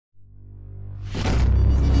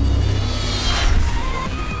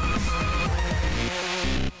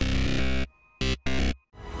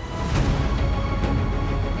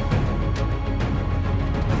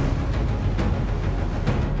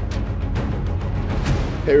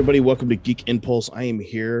Hey everybody, welcome to Geek Impulse. I am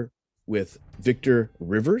here with Victor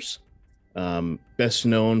Rivers, best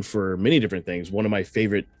known for many different things. One of my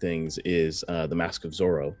favorite things is The Mask of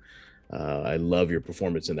Zorro. I love your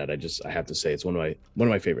performance in that. I have to say it's one of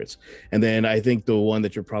my favorites. And then I think the one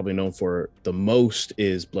that you're probably known for the most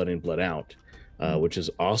is Blood In, Blood Out, which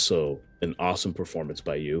is also an awesome performance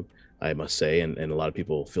by you, I must say, and a lot of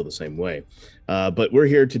people feel the same way. But we're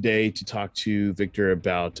here today to talk to Victor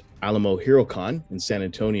about Alamo Hero Con in San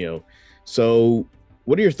Antonio. So,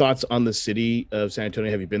 what are your thoughts on the city of San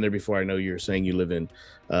Antonio? Have you been there before? I know you're saying you live in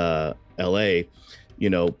LA.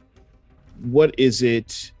 You know, what is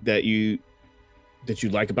it that you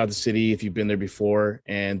like about the city if you've been there before?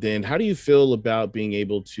 And then how do you feel about being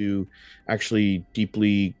able to actually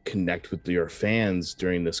deeply connect with your fans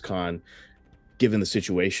during this con, given the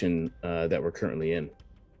situation that we're currently in?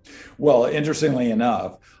 Well, interestingly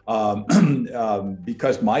enough,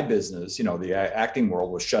 because my business, the acting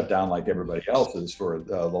world was shut down like everybody else's for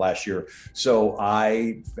the last year. So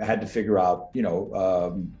I had to figure out,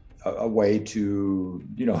 a way to,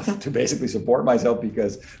 to basically support myself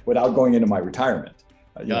because without going into my retirement.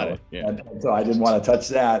 Got it. Yeah. And so I didn't want to touch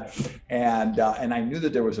that, and I knew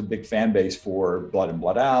that there was a big fan base for Blood In,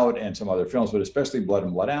 Blood Out and some other films, but especially Blood In,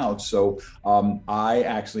 Blood Out. So I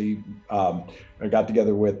actually I got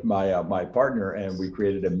together with my partner, and we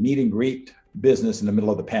created a meet and greet business in the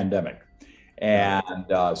middle of the pandemic. And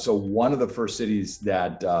so one of the first cities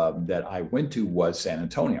that I went to was San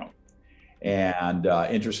Antonio. And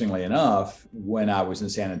interestingly enough, when I was in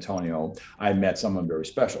San Antonio, I met someone very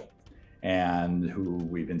special, and who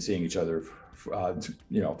we've been seeing each other, for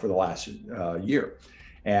the last year.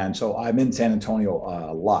 And so I'm in San Antonio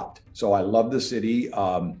a lot. So I love the city.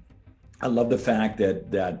 I love the fact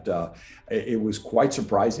that it was quite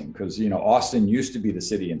surprising because, Austin used to be the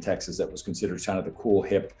city in Texas that was considered kind of the cool,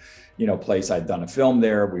 hip, place. I'd done a film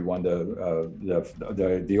there. We won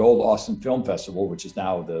the old Austin Film Festival, which is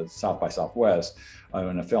now the South by Southwest,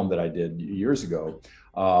 in a film that I did years ago.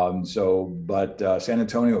 But San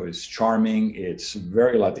Antonio is charming. It's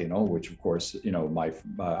very Latino, which of course,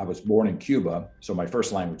 I was born in Cuba, so my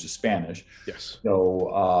first language is Spanish. Yes.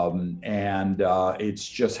 So, it's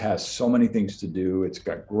just has so many things to do. It's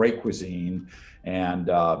got great cuisine, and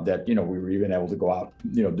that, we were even able to go out,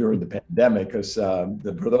 during the pandemic, because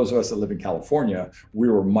for those of us that live in California, we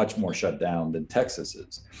were much more shut down than Texas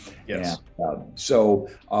is. Yes.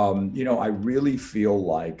 And I really feel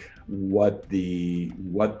like what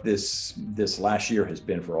this last year has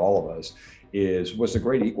been for all of us was a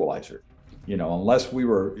great equalizer. Unless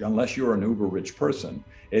you're an uber rich person,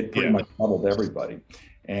 it pretty much muddled everybody.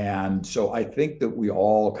 And so I think that we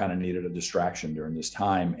all kind of needed a distraction during this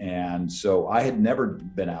time. And so I had never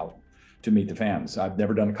been out to meet the fans. I've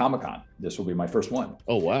never done a Comic-Con. This will be my first one.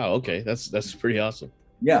 Oh, wow. Okay. That's pretty awesome.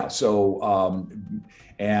 Yeah. So,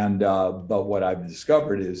 but what I've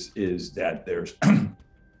discovered is that there's,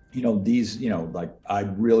 like I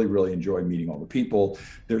really, really enjoy meeting all the people.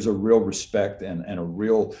 There's a real respect and a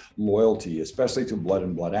real loyalty, especially to Blood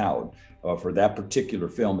In, Blood Out. For that particular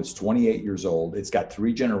film, it's 28 years old. It's got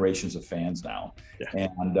 3 generations of fans now. Yeah.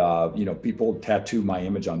 And, people tattoo my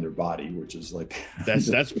image on their body, which is like...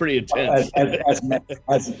 That's pretty intense.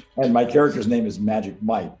 And my character's name is Magic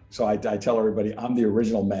Mike. So I tell everybody I'm the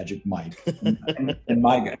original Magic Mike. and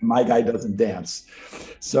my guy doesn't dance.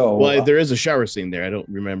 So... Well, there is a shower scene there. I don't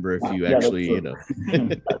remember if you actually,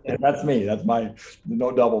 That's me. That's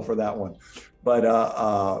no double for that one. But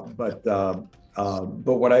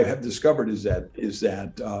what I have discovered is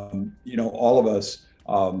that all of us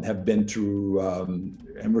have been through,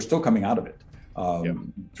 and we're still coming out of it,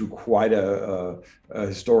 through quite a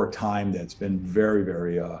historic time that's been very,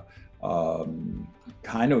 very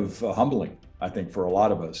kind of humbling, I think, for a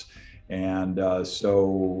lot of us. And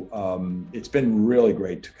so it's been really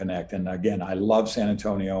great to connect. And again, I love San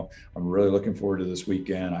Antonio. I'm really looking forward to this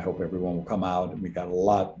weekend. I hope everyone will come out. And we got a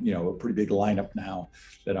lot, a pretty big lineup now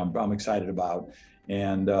that I'm excited about.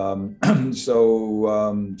 And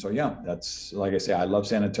so yeah, that's, like I say, I love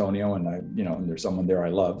San Antonio, and and there's someone there I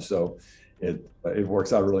love. So it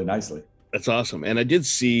works out really nicely. That's awesome. And I did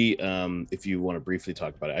see, if you want to briefly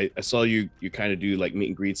talk about it, I saw you kind of do like meet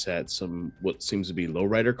and greets at some what seems to be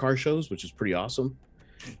lowrider car shows, which is pretty awesome.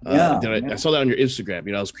 I saw that on your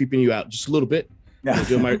Instagram. I was creeping you out just a little bit,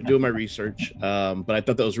 doing my research. But I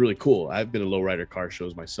thought that was really cool. I've been to lowrider car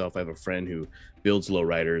shows myself. I have a friend who builds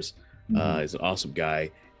lowriders. He's an awesome guy.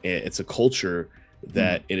 And it's a culture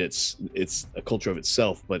that it's a culture of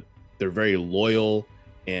itself, but they're very loyal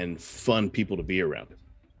and fun people to be around.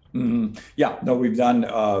 Mm-hmm. Yeah, no, we've done,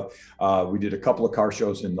 we did a couple of car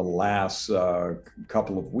shows in the last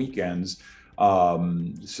couple of weekends.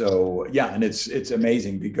 So yeah, and it's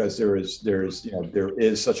amazing because there's there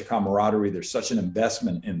is such a camaraderie, there's such an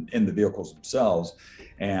investment in the vehicles themselves,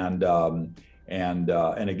 and and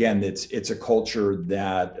again, it's a culture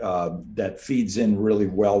that that feeds in really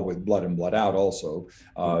well with Blood and Blood Out also.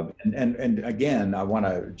 And again, I want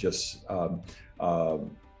to just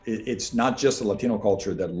it's not just the Latino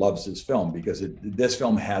culture that loves this film, because this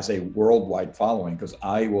film has a worldwide following, because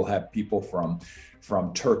I will have people from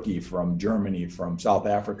Turkey, from Germany, from South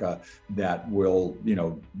Africa that will,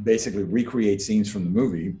 basically recreate scenes from the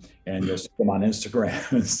movie, and you'll see them on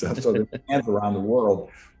Instagram and stuff. So they're fans around the world.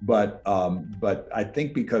 But I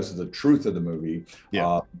think because of the truth of the movie,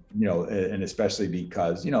 and especially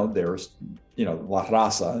because there's La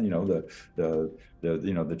Raza,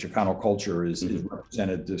 the Chicano culture is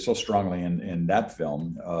represented so strongly in that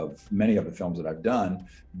film, of many of the films that I've done,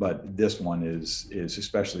 but this one is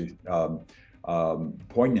especially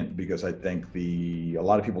poignant, because I think a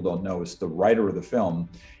lot of people don't know is the writer of the film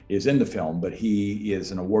is in the film, but he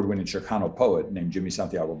is an award-winning Chicano poet named Jimmy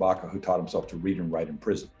Santiago Baca, who taught himself to read and write in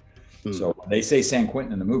prison. So when they say San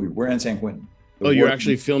Quentin in the movie, we're in San Quentin. You're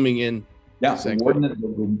actually filming in San Quentin.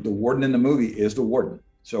 The warden in the movie is the warden.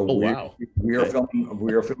 So we are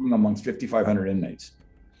filming amongst 5,500 inmates.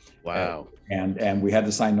 Wow. And we had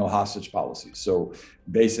to sign no hostage policies. So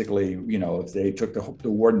basically, if they took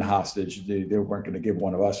the warden hostage, they weren't going to give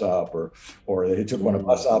one of us up, or they took one of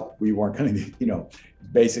us up, we weren't going to,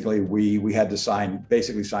 basically we had to sign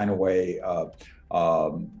away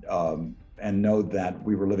and know that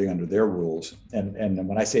we were living under their rules. And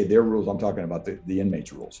when I say their rules, I'm talking about the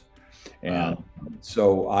inmates' rules. And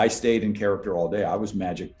so I stayed in character all day. I was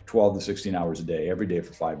magic 12 to 16 hours a day, every day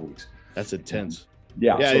for 5 weeks. That's intense.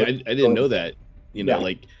 Yeah. I didn't know that,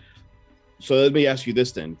 so let me ask you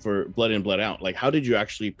this then, for Blood In, Blood Out, like, how did you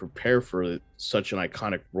actually prepare for such an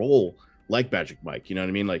iconic role like Magic Mike? You know what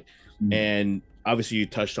I mean? And obviously you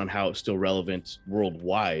touched on how it's still relevant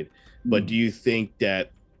worldwide, but do you think that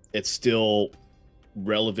it's still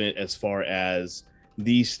relevant as far as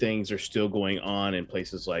these things are still going on in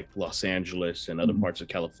places like Los Angeles and other parts of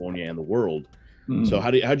California and the world? So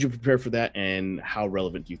how'd you prepare for that, and how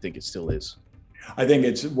relevant do you think it still is? I think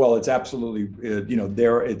it's absolutely,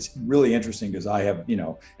 it's really interesting, because I have,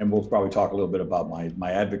 and we'll probably talk a little bit about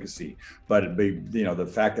my advocacy, but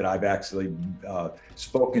the fact that I've actually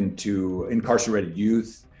spoken to incarcerated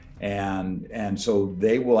youth, and so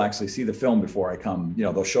they will actually see the film before I come.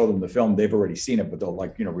 They'll show them the film, they've already seen it, but they'll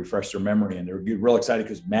refresh their memory, and they're real excited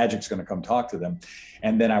because Magic's going to come talk to them.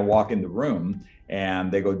 And then I walk in the room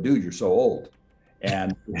and they go, "Dude, you're so old."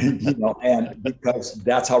 And and because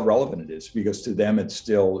that's how relevant it is, because to them it's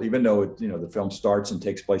still, even though the film starts and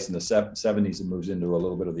takes place in the 70s and moves into a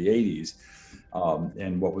little bit of the 80s,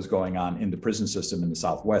 and what was going on in the prison system in the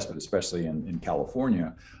Southwest, but especially in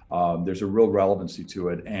California, there's a real relevancy to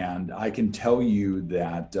it. And I can tell you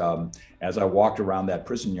that as I walked around that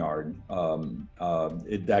prison yard,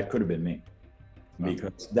 that could have been me,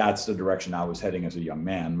 because that's the direction I was heading as a young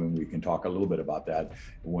man. When we can talk a little bit about that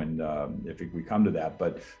if we come to that,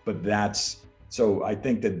 but that's, so I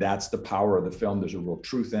think that's the power of the film. There's a real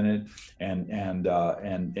truth in it, and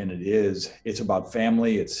it's about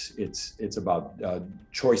family. It's about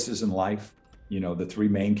choices in life. The three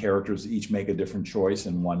main characters each make a different choice,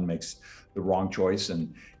 and one makes the wrong choice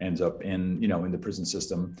and ends up in the prison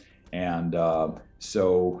system. And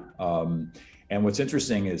and what's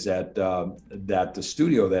interesting is that the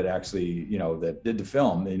studio that actually, that did the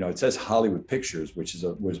film, it says Hollywood Pictures, which is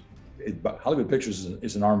Hollywood Pictures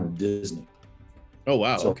is an arm of Disney. Oh,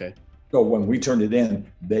 wow. So, okay. So when we turned it in,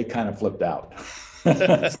 they kind of flipped out.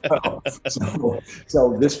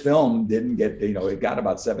 so this film didn't get, it got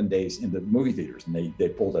about 7 days in the movie theaters, and they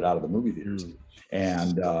pulled it out of the movie theaters.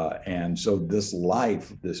 And so this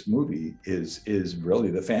movie is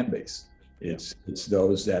really the fan base. It's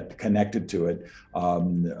those that connected to it.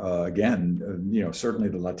 Again, certainly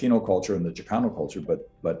the Latino culture and the Chicano culture,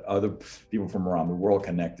 but other people from around the world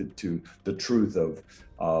connected to the truth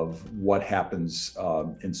of what happens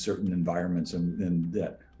in certain environments, and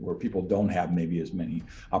that where people don't have maybe as many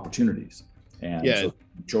opportunities and so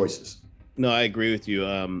choices. No, I agree with you.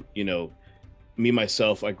 Me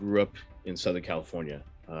myself, I grew up in Southern California,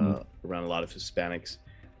 around a lot of Hispanics,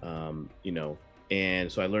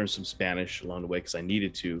 and so I learned some Spanish along the way because I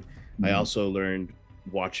needed to. I also learned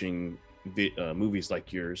watching movies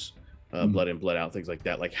like yours, Blood In, Blood Out, things like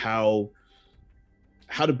that. Like how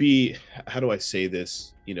to be, how do I say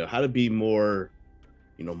this? How to be more,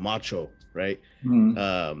 macho, right?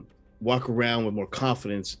 Walk around with more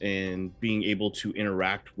confidence and being able to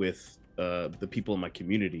interact with the people in my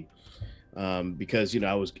community. because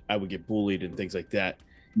I would get bullied and things like that,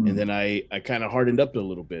 and Mm. then I kind of hardened up a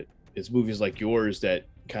little bit. It's movies like yours that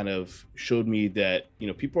kind of showed me that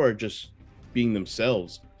people are just being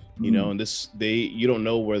themselves, Mm. and you don't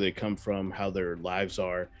know where they come from, how their lives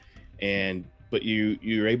are, but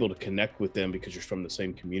you're able to connect with them because you're from the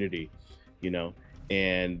same community, you know.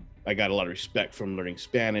 And I got a lot of respect from learning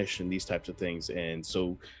Spanish and these types of things, and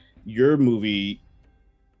so your movie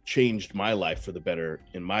changed my life for the better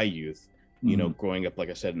in my youth, Mm. growing up, like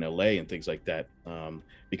I said, in LA and things like that,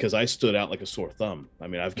 because I stood out like a sore thumb. I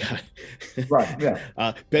mean, I've got Right. Yeah.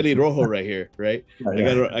 pelirrojo right here, right? Yeah. I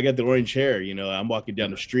Yeah. got the orange hair. I'm walking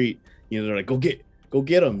down the street. They're like, go get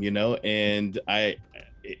him. And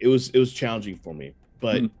it was challenging for me,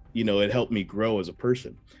 but Mm. it helped me grow as a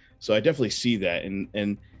person. So I definitely see that,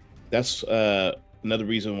 and that's another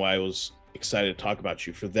reason why I was excited to talk about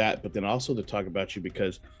you for that, but then also to talk about you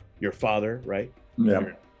because you're a father, right?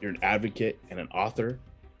 Yeah. You're an advocate and an author.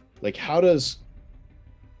 Like, how do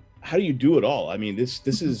you do it all? I mean, this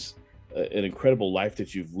is an incredible life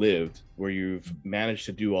that you've lived, where you've managed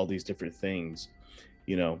to do all these different things,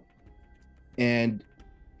 and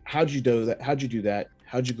how'd you do that?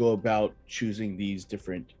 How'd you go about choosing these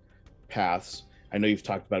different paths? I know you've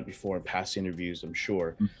talked about it before in past interviews, I'm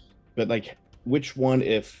sure, but like, which one,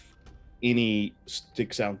 if any,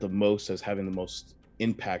 sticks out the most as having the most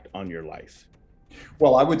impact on your life?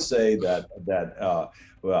 Well, I would say well,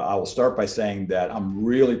 I will start by saying that I'm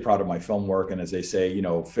really proud of my film work, and as they say,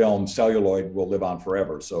 film celluloid will live on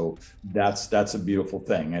forever. So that's a beautiful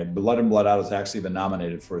thing. And Blood and Blood Out has actually been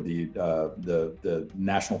nominated for the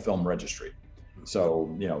National Film Registry.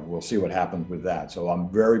 So we'll see what happens with that. So I'm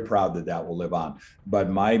very proud that will live on. But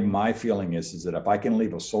my feeling is that if I can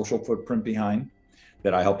leave a social footprint behind,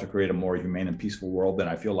 that I help to create a more humane and peaceful world, then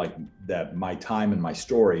I feel like that my time and my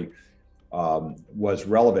story was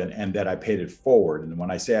relevant, and that I paid it forward. And when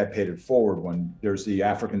I say I paid it forward, when there's the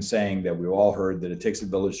African saying that we all heard, that it takes a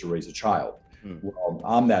village to raise a child. Well,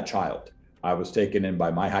 I'm that child. I was taken in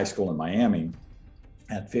by my high school in Miami.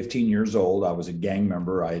 At 15 years old, I was a gang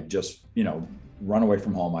member. I had just, run away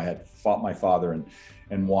from home. I had fought my father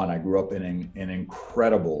and won. I grew up in an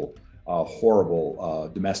incredible, horrible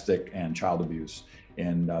domestic and child abuse,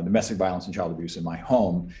 and domestic violence and child abuse in my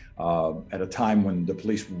home at a time when the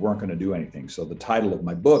police weren't going to do anything. So the title of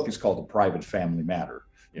my book is called A Private Family Matter.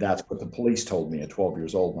 Yeah. That's what the police told me at 12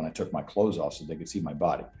 years old when I took my clothes off so they could see my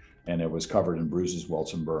body. And it was covered in bruises,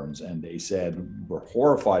 welts, and burns. And they said, we're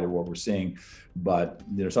horrified at what we're seeing, but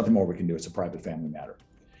there's something more we can do. It's a private family matter.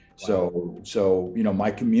 Wow. So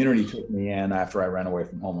my community took me in after I ran away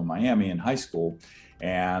from home in Miami in high school.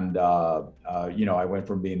 And, I went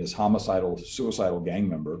from being this homicidal, suicidal gang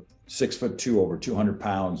member, 6'2", over 200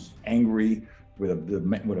 pounds, angry with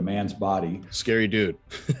a man's body. Scary dude.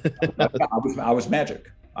 I was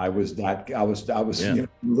magic. I was yeah.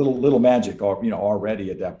 Little magic,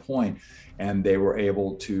 already at that point. And they were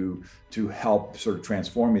able to help sort of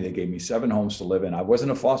transform me. They gave me 7 homes to live in. I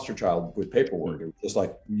wasn't a foster child with paperwork. It was just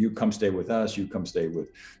like, you come stay with us, you come stay with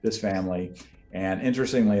this family. And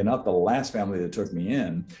interestingly enough, the last family that took me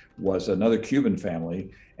in was another Cuban family,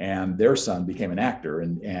 and their son became an actor,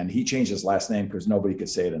 and he changed his last name because nobody could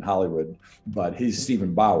say it in Hollywood, but he's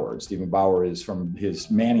Stephen Bauer. Stephen Bauer is from his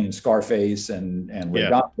Manny and Scarface and Ray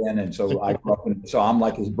Donovan, and so I grew up so I'm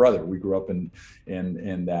like his brother. We grew up in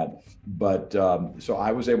that, but so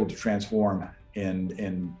I was able to transform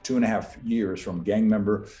in 2.5 years from gang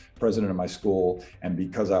member, president of my school, and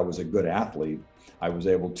because I was a good athlete, I was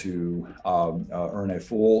able to earn a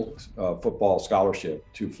full football scholarship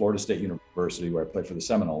to Florida State University, where I played for the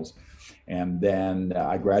Seminoles. And then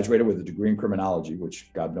I graduated with a degree in criminology,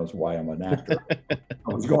 which God knows why I'm an actor.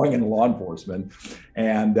 I was going into law enforcement,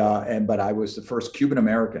 but I was the first Cuban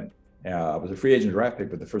American. I was a free agent draft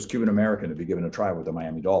pick, but the first Cuban American to be given a try with the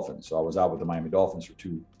Miami Dolphins. So I was out with the Miami Dolphins for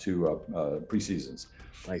two preseasons.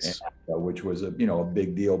 Nice. And, which was a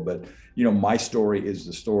big deal. But my story is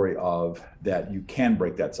the story of that you can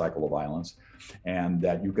break that cycle of violence, and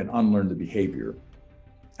that you can unlearn the behavior.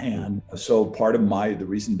 And so part of the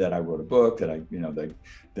reason that I wrote a book that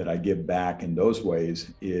I give back in those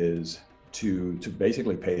ways is to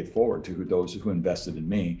basically pay it forward to those who invested in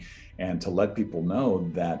me, and to let people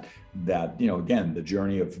know that again, the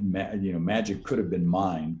journey of magic could have been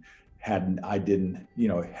mine had I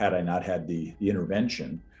not had the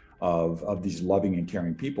intervention of these loving and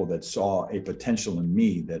caring people that saw a potential in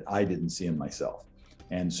me that I didn't see in myself.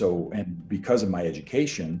 And because of my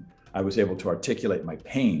education, I was able to articulate my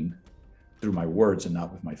pain through my words and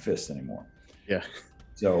not with my fists anymore. Yeah.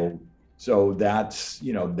 So So that's,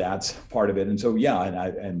 that's part of it. And so, yeah,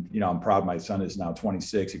 and I'm proud. My son is now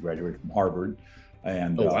 26. He graduated from Harvard.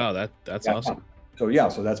 And Oh wow, that's yeah, awesome. so yeah,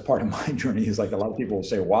 so that's part of my journey. Is like a lot of people will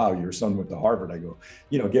say, "Wow, your son went to Harvard." I go,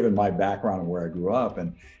 given my background and where I grew up,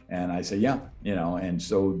 and I say, yeah, and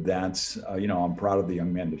so that's I'm proud of the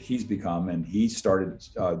young man that he's become, and he started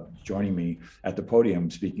joining me at the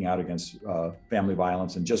podium, speaking out against family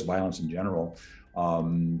violence and just violence in general,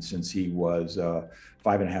 since he was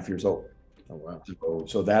 5.5 years old. Oh wow.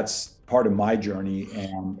 So that's part of my journey,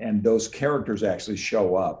 and those characters actually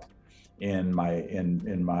show up in my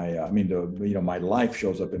my life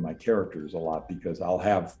shows up in my characters a lot, because I'll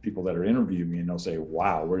have people that are interviewing me and they'll say,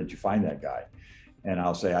 "Wow, where did you find that guy?" And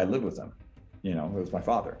I'll say, "I live with him. It was my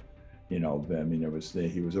father. He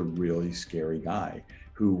was a really scary guy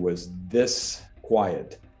who was this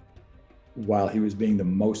quiet while he was being the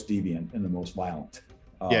most deviant and the most violent."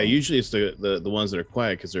 Yeah, usually it's the ones that are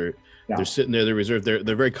quiet because they're sitting there, they're reserved,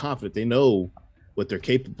 they're very confident, they know what they're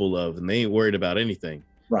capable of, and they ain't worried about anything.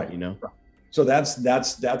 Right. Right. So that's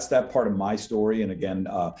that part of my story. And again,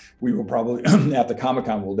 we will probably at the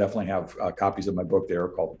Comic-Con, we'll definitely have copies of my book there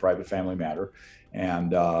called The Private Family Matter.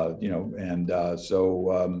 And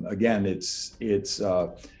again, it's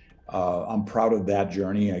I'm proud of that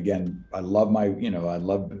journey. Again, I love I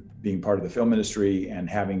love being part of the film industry and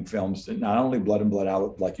having films, not only Blood and Blood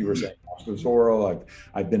Out, like you were saying, Zorro.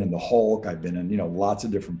 I've been in The Hulk. I've been in lots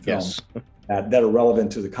of different films that are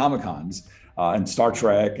relevant to the Comic-Cons. And Star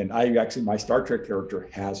Trek, and my Star Trek character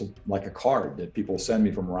has a card that people send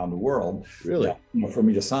me from around the world, really, for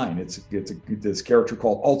me to sign. It's this character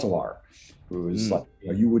called Altivar, who is like,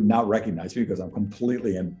 you would not recognize me because I'm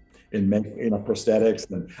completely in prosthetics,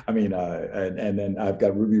 and and then I've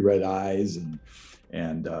got ruby red eyes,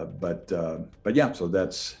 but yeah, so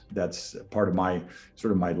that's part of my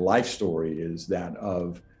sort of my life story, is that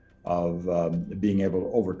of being able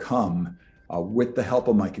to overcome with the help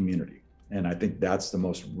of my community. And I think that's the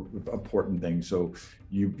most important thing. So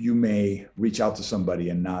you may reach out to somebody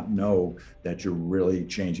and not know that you're really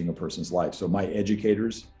changing a person's life. So my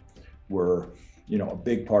educators were, a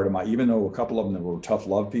big part of even though a couple of them were tough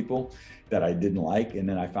love people that I didn't like. And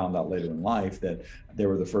then I found out later in life that they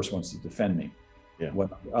were the first ones to defend me. Yeah. When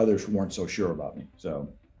others weren't so sure about me. So.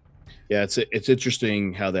 Yeah, it's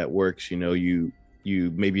interesting how that works. You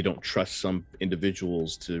maybe don't trust some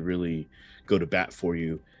individuals to really go to bat for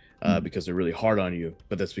you. Because they're really hard on you,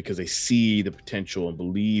 but that's because they see the potential and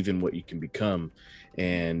believe in what you can become,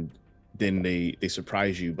 and then they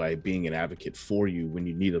surprise you by being an advocate for you when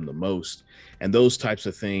you need them the most. And those types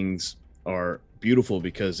of things are beautiful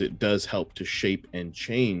because it does help to shape and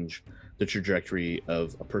change the trajectory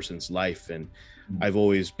of a person's life. And I've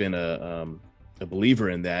always been a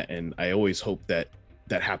believer in that, and I always hope that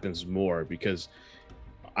happens more, because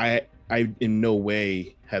I in no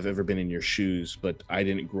way have ever been in your shoes, but I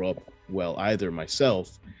didn't grow up well either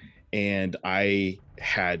myself. And I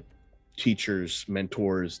had teachers,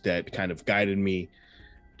 mentors that kind of guided me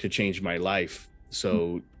to change my life.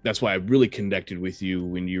 So that's why I really connected with you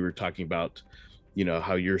when you were talking about,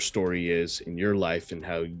 how your story is in your life and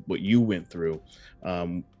what you went through.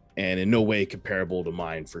 And in no way comparable to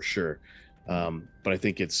mine, for sure. But I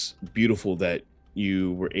think it's beautiful that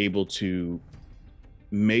you were able to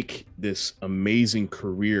make this amazing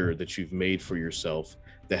career that you've made for yourself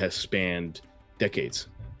that has spanned decades.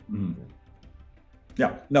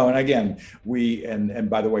 Yeah, no, and again, and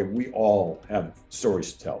by the way, we all have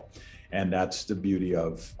stories to tell, and that's the beauty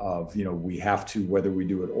of we have to, whether we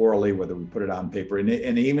do it orally, whether we put it on paper, and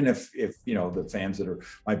even if the fans that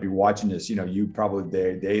might be watching this, you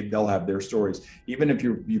probably they'll have their stories. Even if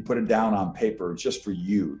you put it down on paper, it's just for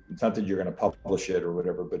you. It's not that you're going to publish it or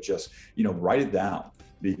whatever, but just write it down,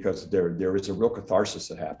 because there is a real catharsis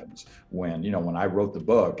that happens when I wrote the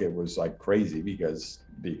book. It was like crazy because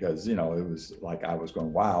it was like I was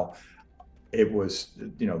going, wow. It was,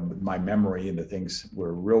 my memory and the things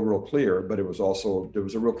were real clear, but it was also, there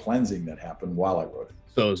was a real cleansing that happened while I wrote it.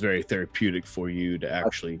 So it was very therapeutic for you to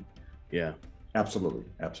actually, yeah. Absolutely.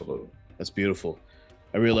 That's beautiful.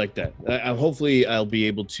 I really like that. Hopefully I'll be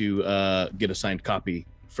able to get a signed copy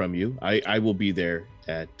from you. I will be there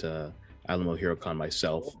at Alamo Hero Con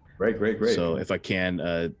myself. Great. So if I can,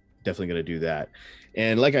 definitely going to do that.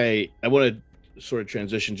 And like I want to sort of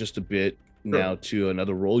transition just a bit now to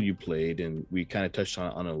another role you played, and we kind of touched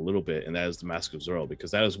on it a little bit, and that is the Mask of Zorro, because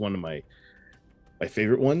that is one of my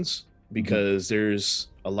favorite ones, because there's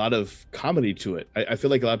a lot of comedy to it. I feel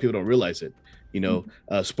like a lot of people don't realize it.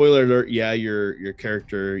 Spoiler alert, yeah, your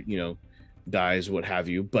character dies, what have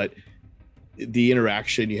you, but the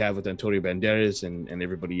interaction you have with Antonio Banderas and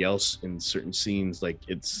everybody else in certain scenes, like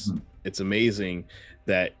it's it's amazing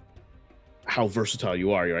that how versatile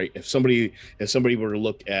you are, right? If somebody were to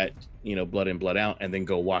look at, Blood In, Blood Out and then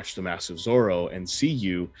go watch The Mask of Zorro and see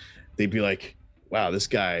you, they'd be like, wow, this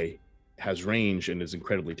guy has range and is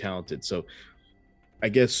incredibly talented. So I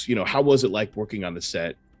guess, how was it like working on the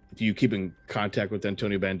set? Do you keep in contact with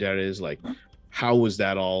Antonio Banderas? Like, how was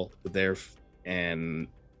that all there and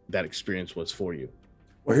that experience was for you?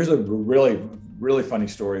 Well, here's a really, really funny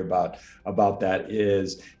story about that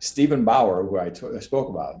is Stephen Bauer, who I spoke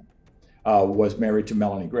about, was married to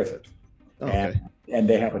Melanie Griffith. Oh, okay. And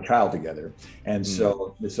they have a child together. And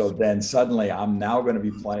so then suddenly I'm now going to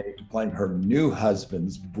be playing her new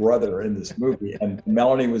husband's brother in this movie. And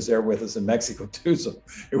Melanie was there with us in Mexico too. So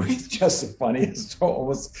it was just the funniest,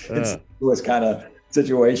 almost it was kind of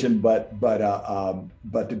situation. But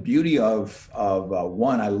the beauty of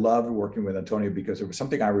one, I loved working with Antonio because it was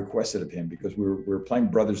something I requested of him because we were playing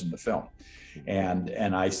brothers in the film.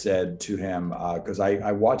 And I said to him, because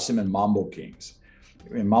I watched him in Mambo Kings.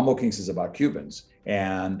 And Mambo Kings is about Cubans.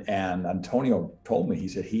 And Antonio told me, he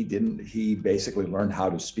said he basically learned how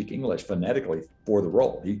to speak English phonetically for the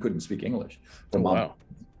role. He couldn't speak English. Wow.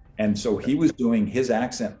 And so he was doing, his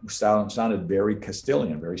accent sounded very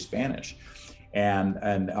Castilian, very Spanish. And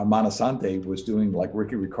Armand Asante was doing like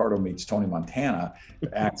Ricky Ricardo meets Tony Montana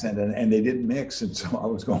accent, and they didn't mix. And so I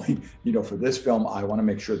was going, for this film, I want to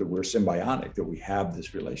make sure that we're symbiotic, that we have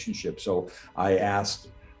this relationship. So I asked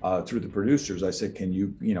through the producers, I said, can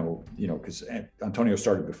you, because Antonio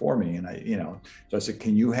started before me, and so I said,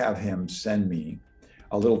 can you have him send me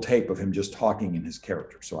a little tape of him just talking in his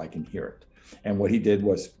character so I can hear it? And what he did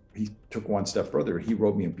was he took one step further. He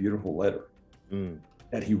wrote me a beautiful letter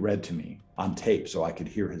that he read to me on tape so I could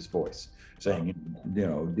hear his voice saying,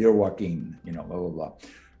 dear Joaquin, blah, blah, blah.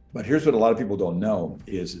 But here's what a lot of people don't know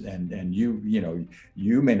is, and you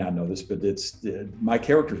may not know this, but my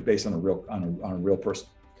character is based on a real person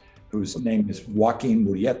whose name is Joaquin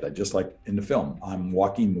Murrieta, just like in the film. I'm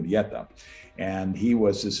Joaquin Murrieta. And he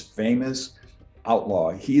was this famous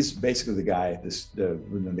outlaw. He's basically the guy,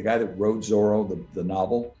 the guy that wrote Zorro, the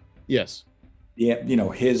novel. Yes. Yeah,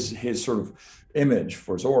 his sort of image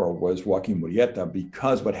for Zorro was Joaquin Murrieta,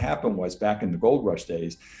 because what happened was back in the gold rush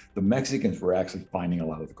days, the Mexicans were actually finding a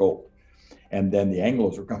lot of the gold. And then the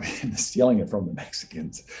Anglos were coming in and stealing it from the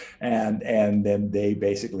Mexicans. And then they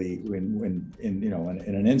basically, when in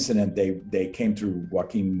an incident, they came through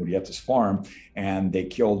Joaquin Murrieta's farm and they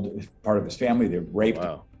killed part of his family. They raped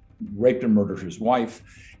and murdered his wife.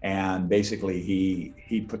 And basically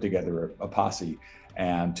he put together a posse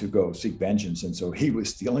and to go seek vengeance. And so he was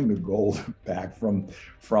stealing the gold back from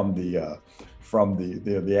the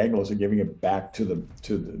Anglos and giving it back to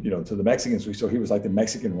the Mexicans. So he was like the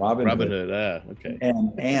Mexican Robin Hood. Okay.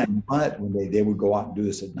 But when they would go out and do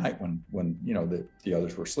this at night when the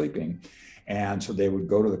others were sleeping, and so they would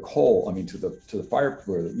go to the to the fire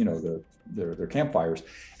where their campfires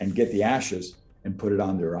and get the ashes and put it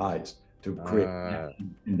on their eyes to create,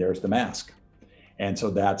 and there's the mask. And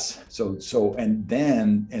so and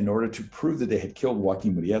then in order to prove that they had killed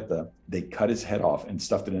Joaquin Murrieta, they cut his head off and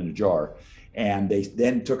stuffed it in a jar. And they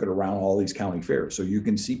then took it around all these county fairs. So you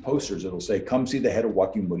can see posters that'll say, come see the head of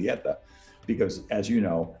Joaquin Murrieta. Because as you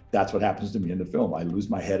know, that's what happens to me in the film. I lose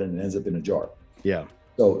my head and it ends up in a jar. Yeah.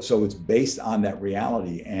 So it's based on that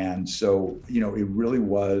reality. And so, it really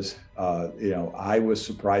was, I was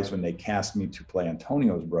surprised when they cast me to play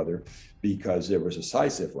Antonio's brother, because there was a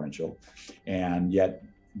size differential. And yet,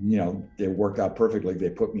 they worked out perfectly.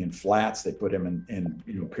 They put me in flats. They put him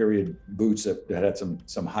in period boots that had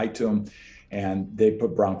some height to them. And they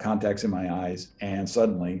put brown contacts in my eyes. And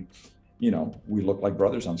suddenly, we looked like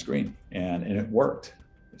brothers on screen, and it worked.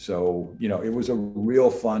 So, it was a real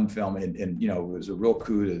fun film, and it was a real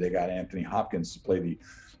coup that they got Anthony Hopkins to play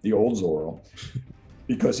the old Zorro,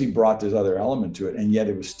 because he brought this other element to it, and yet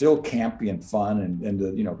it was still campy and fun, and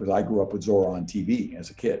because I grew up with Zorro on TV as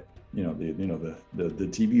a kid, the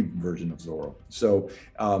TV version of Zorro. So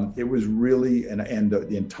it was really, and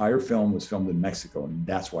the entire film was filmed in Mexico, and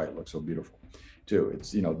that's why it looks so beautiful too.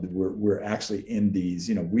 It's we're actually in these,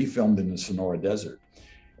 we filmed in the Sonora Desert.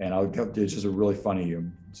 And it's just a really funny,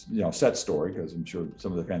 set story, because I'm sure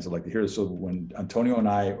some of the fans would like to hear this. So when Antonio and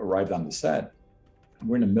I arrived on the set,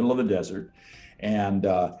 we're in the middle of the desert, and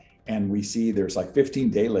we see there's like 15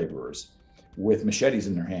 day laborers with machetes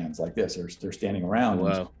in their hands like this. They're standing around.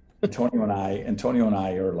 Wow. Antonio and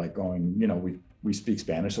I are like going, we speak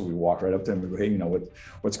Spanish, so we walk right up to him. We go, hey,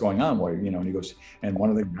 what's going on? Why, and he goes, and one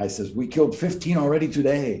of the guys says, we killed 15 already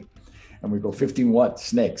today. And we go, 15 what?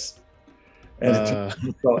 Snakes. And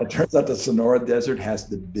it turns out the Sonora Desert has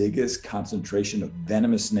the biggest concentration of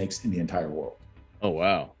venomous snakes in the entire world. Oh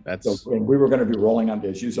wow, So that's and we were going to be rolling on,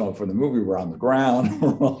 as you saw for the movie, we're on the ground, we're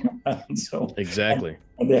rolling around. So exactly.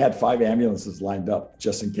 and they had 5 ambulances lined up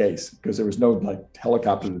just in case, because there was no like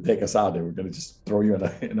helicopter to take us out. They were going to just throw you in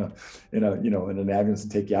an ambulance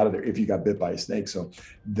and take you out of there if you got bit by a snake. So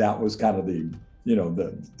that was kind of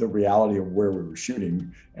the reality of where we were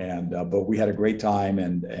shooting. And but we had a great time.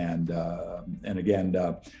 And again,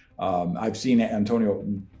 I've seen Antonio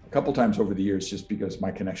a couple times over the years just because of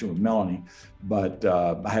my connection with Melanie, but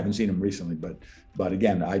I haven't seen him recently. But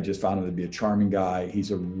again, I just found him to be a charming guy.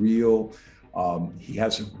 He's a real he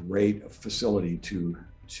has a great facility to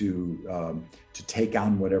take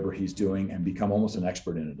on whatever he's doing and become almost an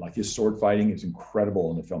expert in it. Like his sword fighting is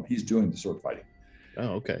incredible in the film. He's doing the sword fighting.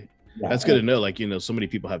 Oh, okay. Yeah, That's good to know. Like, so many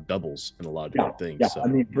people have doubles in a lot of different things. Yeah. So. I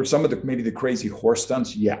mean, for some of maybe the crazy horse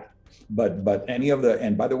stunts, yeah. But any of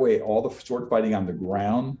and by the way, all the sword fighting on the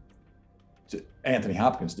ground, Anthony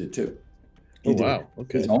Hopkins did too. He did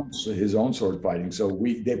Okay. his own sword fighting. So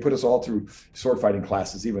they put us all through sword fighting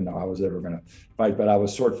classes, even though I was ever going to fight. But I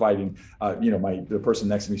was sword fighting. The person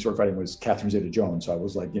next to me sword fighting was Catherine Zeta-Jones. So I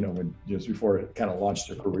was like, when just before it kind of launched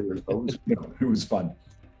her career. So it was fun.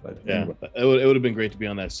 But yeah, anyway. it would have been great to be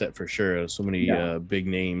on that set for sure. So many big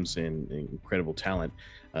names and incredible talent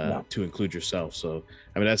to include yourself. So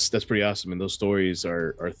I mean, that's pretty awesome. And those stories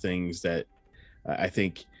are things that I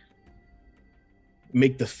think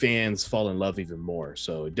make the fans fall in love even more.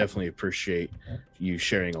 So definitely appreciate you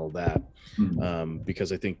sharing all that,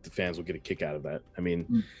 because I think the fans will get a kick out of that. I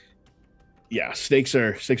mean, yeah, snakes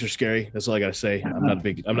are scary. That's all I gotta say. I'm not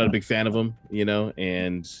a big fan of them,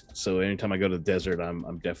 and so anytime I go to the desert,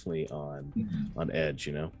 I'm definitely on edge.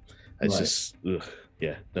 It's just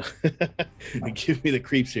yeah. It gives me the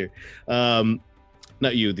creeps here.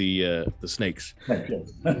 Not you, the snakes.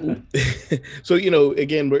 So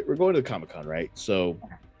again, we're going to Comic-Con, right? So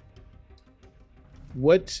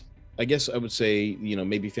what I guess I would say,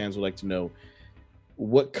 maybe fans would like to know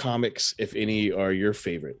what comics, if any, are your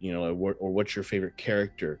favorite, or what's your favorite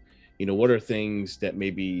character? What are things that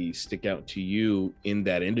maybe stick out to you in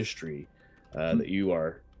that industry that you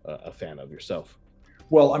are a fan of yourself?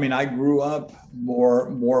 Well, I mean, I grew up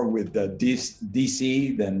more with the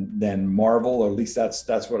DC than Marvel, or at least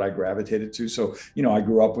that's what I gravitated to. So, I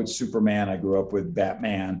grew up with Superman, I grew up with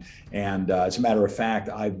Batman, and as a matter of fact,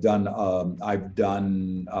 I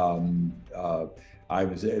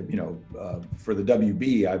was, for the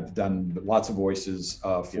WB, I've done lots of voices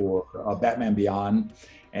for Batman Beyond,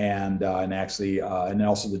 and actually, and then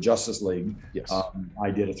also the Justice League. Yes.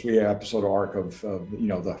 I did a 3-episode arc of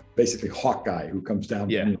the basically Hawkeye who comes down.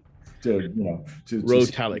 Yeah. To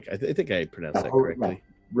Rotalic. I think I pronounced that correctly.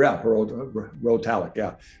 Yeah, Rotalic.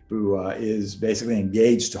 Yeah, who is basically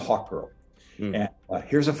engaged to Hawkgirl. And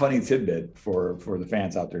here's a funny tidbit for the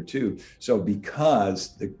fans out there too. So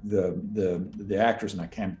because the actress, and I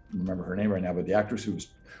can't remember her name right now, but the actress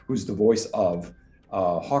who's the voice of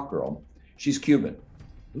Hawkgirl, she's Cuban.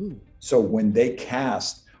 Ooh. So when they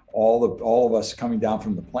cast all of us coming down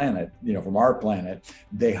from the planet, from our planet,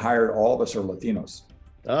 they hired all of us are Latinos.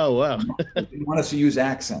 Oh wow! They want us to use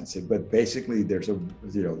accents, but basically, there's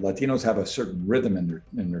Latinos have a certain rhythm in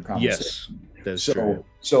their conversation. Yes, that's true.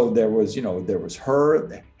 So there was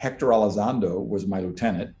her. Hector Elizondo was my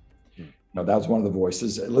lieutenant. That was one of the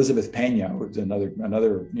voices. Elizabeth Pena was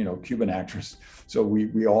another Cuban actress. So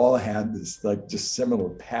we all had this like just similar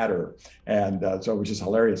patter, and so it was just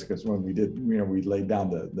hilarious because when we did, we laid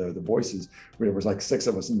down the voices. There was like 6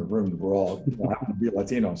 of us in the room that were all happened to be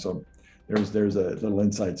Latino. So there's a little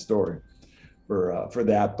inside story for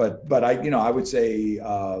that. But I would say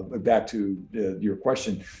back to your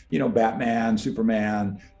question, Batman,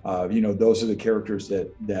 Superman, those are the characters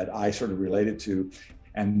that I sort of related to.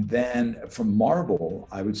 And then from Marvel,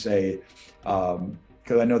 I would say,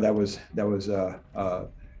 because I know that was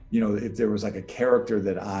if there was like a character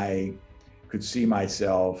that I could see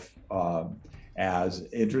myself as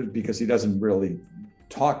interested, because he doesn't really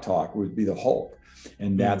talk, would be the Hulk.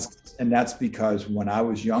 And that's because when I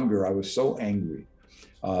was younger, I was so angry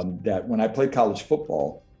that when I played college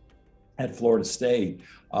football at Florida State,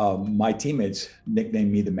 my teammates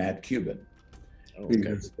nicknamed me the Mad Cuban.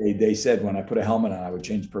 Because they said when I put a helmet on, I would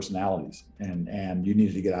change personalities, and you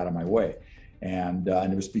needed to get out of my way. And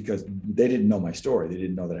it was because they didn't know my story. They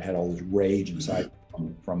didn't know that I had all this rage inside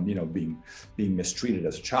from being mistreated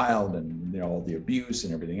as a child, and all the abuse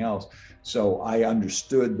and everything else. So I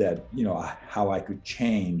understood that how I could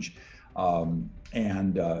change,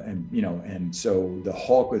 and so the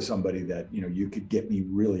Hulk was somebody that you could get me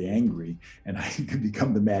really angry, and I could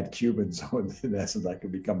become the Mad Cuban. So in essence, I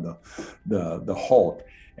could become the Hulk,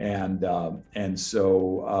 and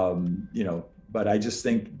so but I just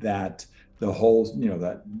think that the whole,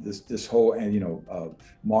 that this whole, and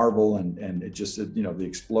Marvel and it just, the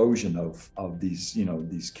explosion of these,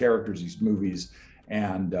 these characters, these movies,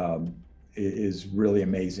 and is really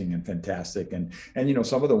amazing and fantastic. And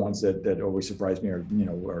some of the ones that always surprise me are,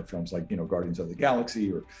 are films like, Guardians of the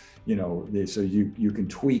Galaxy, or, so you can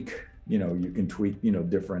tweak,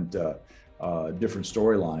 different different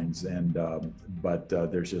storylines, and but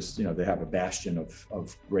there's just, they have a bastion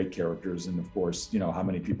of great characters, and of course, how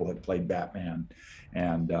many people have played Batman,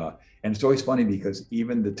 and it's always funny because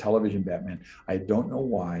even the television Batman, I don't know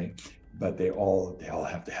why, but they all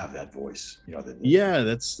have to have that voice, Yeah,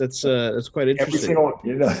 that's quite interesting. Every single,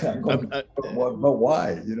 I'm going, but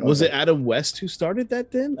why? Was it Adam West who started that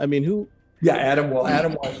then? I mean, who? Yeah, Adam. Well,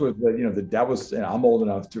 Adam West was that was. I'm old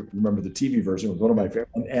enough to remember the TV version. It was one of my favorite,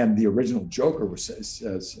 and the original Joker was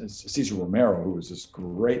Cesar Romero, who was this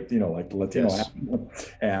great, like Latino, yes.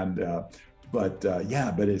 And but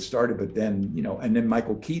it started. But then, and then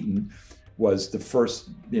Michael Keaton was the first,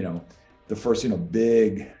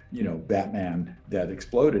 big, Batman that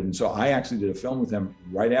exploded. And so I actually did a film with him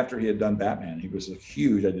right after he had done Batman. He was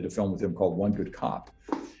huge. I did a film with him called One Good Cop,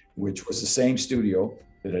 which was the same studio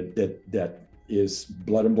that is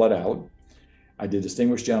Blood and Blood Out. I did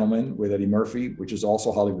Distinguished Gentleman with Eddie Murphy, which is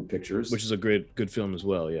also Hollywood Pictures, which is a good film as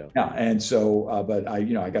well. Yeah. Yeah. And so, but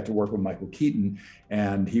I got to work with Michael Keaton,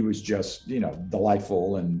 and he was just,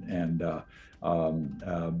 delightful,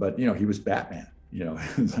 but he was Batman.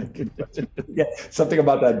 Like, yeah, something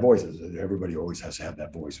about that voice. Everybody always has to have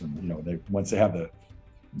that voice when once they have the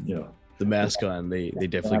mask on, they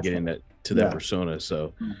definitely get in that persona.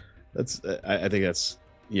 So that's, I think that's,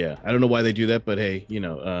 yeah, I don't know why they do that, but hey,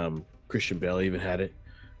 Christian Bale even had it.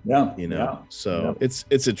 Yeah. So it's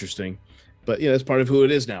interesting, but that's part of who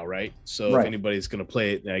it is now, right? So if anybody's going to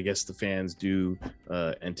play it, I guess the fans do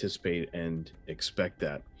anticipate and expect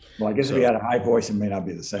that. Well, I guess if you had a high voice, it may not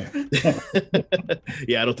be the same.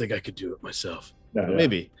 Yeah, I don't think I could do it myself. Yeah.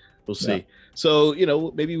 Maybe we'll see. Yeah. So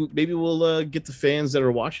maybe we'll get the fans that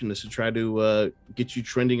are watching this to try to get you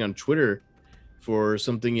trending on Twitter for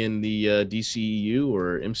something in the DCEU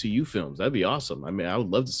or MCU films. That'd be awesome. I mean, I would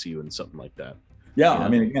love to see you in something like that. Yeah, I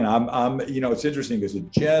mean, again, I'm it's interesting because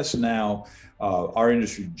it just now, our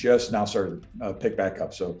industry just now started to pick back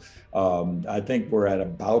up. So I think we're at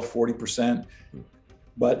about 40%,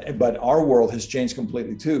 but our world has changed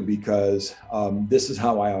completely too, because this is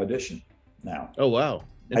how I audition now. Oh, wow.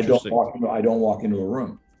 I don't walk into a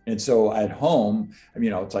room. And so at home,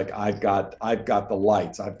 it's like I've got the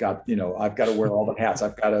lights, I've got to wear all the hats,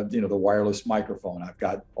 I've got the wireless microphone, I've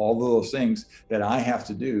got all of those things that I have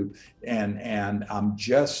to do, and I'm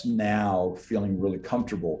just now feeling really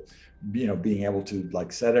comfortable, being able to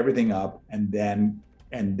like set everything up and then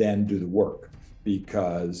do the work,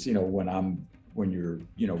 because when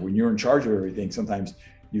you're in charge of everything, sometimes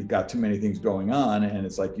you've got too many things going on, and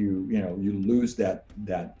it's like you lose that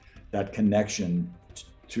connection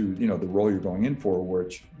to the role you're going in for,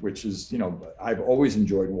 which is I've always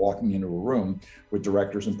enjoyed walking into a room with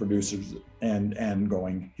directors and producers and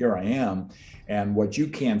going, here I am, and what you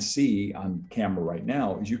can't see on camera right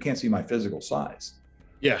now is you can't see my physical size.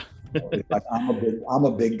 Yeah. Like I'm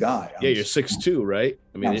a big guy. You're 6'2", right?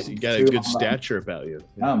 I mean, you got a good stature about you.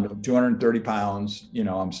 I'm 230 pounds.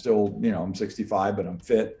 I'm still, I'm 65, but I'm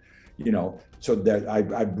fit. So that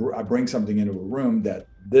I bring something into a room that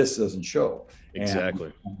this doesn't show.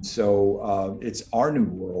 Exactly. And so it's our new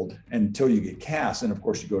world until you get cast, and of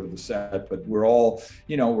course you go to the set. But we're all,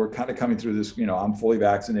 we're kind of coming through this. I'm fully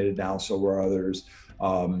vaccinated now, so are others,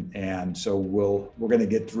 and so we're going to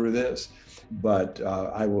get through this. But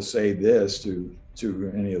I will say this to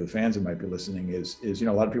any of the fans that might be listening is a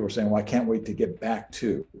lot of people are saying, well, I can't wait to get back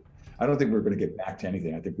to. I don't think we're going to get back to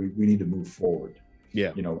anything. I think we need to move forward.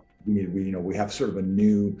 Yeah. We have sort of a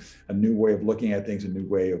new way of looking at things, a new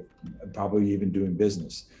way of probably even doing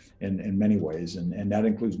business in many ways. And that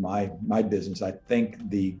includes my business. I think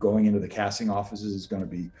the going into the casting offices is going to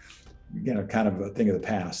be, kind of a thing of the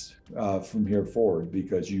past from here forward,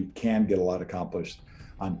 because you can get a lot accomplished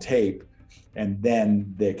on tape, and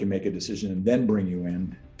then they can make a decision and then bring you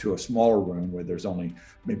in to a smaller room where there's only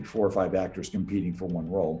maybe 4 or 5 actors competing for one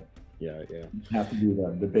role. Yeah. Have to do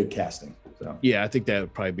the big casting. So yeah, I think that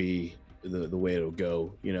would probably be the way it'll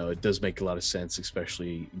go. It does make a lot of sense,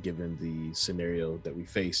 especially given the scenario that we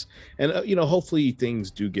face. And hopefully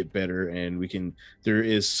things do get better, and there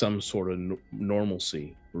is some sort of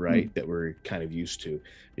normalcy, right, that we're kind of used to,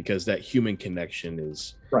 because that human connection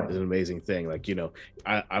is an amazing thing. Like,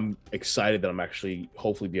 I'm excited that I'm actually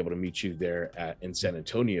hopefully be able to meet you there in San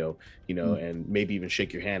Antonio, and maybe even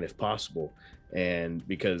shake your hand if possible. And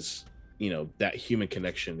because that human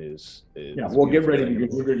connection is Yeah, a well, get beautiful ready thing.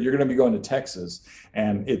 because you're going to be going to Texas,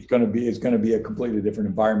 and it's going to be a completely different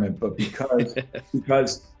environment. But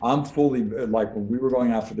because I'm fully like when we were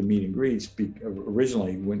going out for the meet and greets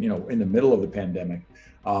originally, when in the middle of the pandemic,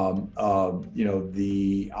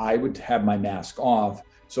 the I would have my mask off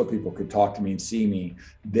so people could talk to me and see me.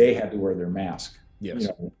 They had to wear their mask, Yes.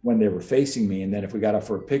 when they were facing me, and then if we got up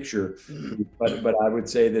for a picture, but I would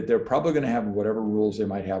say that they're probably going to have whatever rules they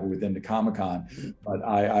might have within the Comic-Con. But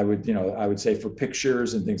I would say for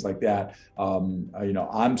pictures and things like that,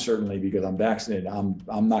 I'm certainly, because I'm vaccinated,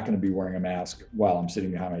 I'm not going to be wearing a mask while I'm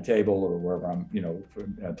sitting behind my table or wherever I'm,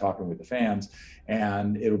 talking with the fans,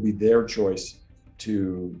 and it'll be their choice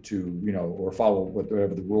to or follow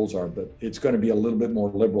whatever the rules are. But it's going to be a little bit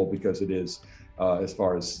more liberal because it is, as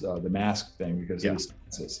far as the mask thing, because it is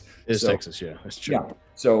Texas. It is Texas, yeah, that's true. Yeah.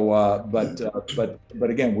 So, but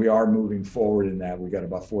again, we are moving forward in that we got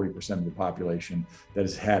about 40% of the population that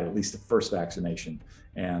has had at least the first vaccination,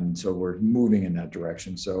 and so we're moving in that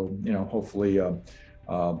direction. So, hopefully,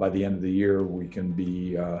 by the end of the year, we can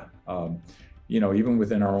be, even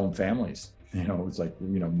within our own families. It's like,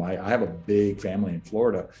 I have a big family in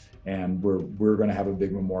Florida, and we're going to have a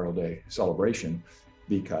big Memorial Day celebration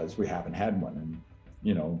because we haven't had one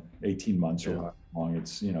in 18 months or how long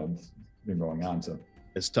it's been going on. So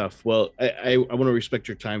it's tough. Well, I want to respect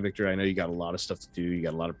your time, Victor. I know you got a lot of stuff to do. You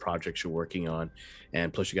got a lot of projects you're working on,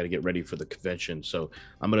 and plus you got to get ready for the convention. So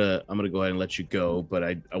I'm gonna go ahead and let you go. But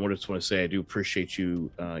I just want to say I do appreciate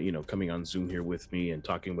you, coming on Zoom here with me and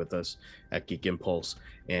talking with us at Geek Impulse.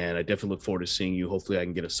 And I definitely look forward to seeing you. Hopefully I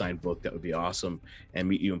can get a signed book. That would be awesome, and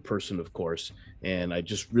meet you in person, of course. And I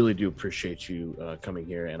just really do appreciate you coming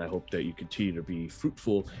here, and I hope that you continue to be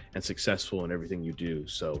fruitful and successful in everything you do.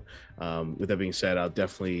 So with that being said, I'll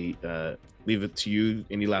definitely leave it to you.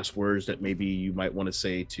 Any last words that maybe you might want to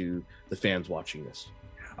say to the fans watching this?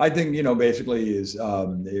 I think, basically is,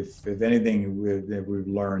 if anything we've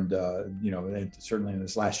learned, and certainly in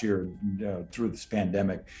this last year, through this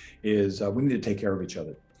pandemic, is we need to take care of each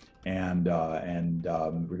other. And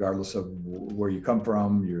regardless of where you come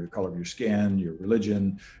from, your color of your skin, your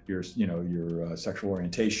religion, your sexual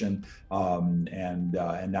orientation, and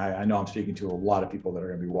I know I'm speaking to a lot of people that are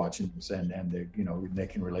going to be watching this, and they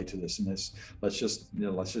can relate to this. And this, let's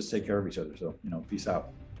just take care of each other. So peace out.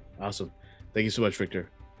 Awesome. Thank you so much, Victor.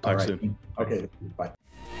 Talk All right. soon. Okay. Bye.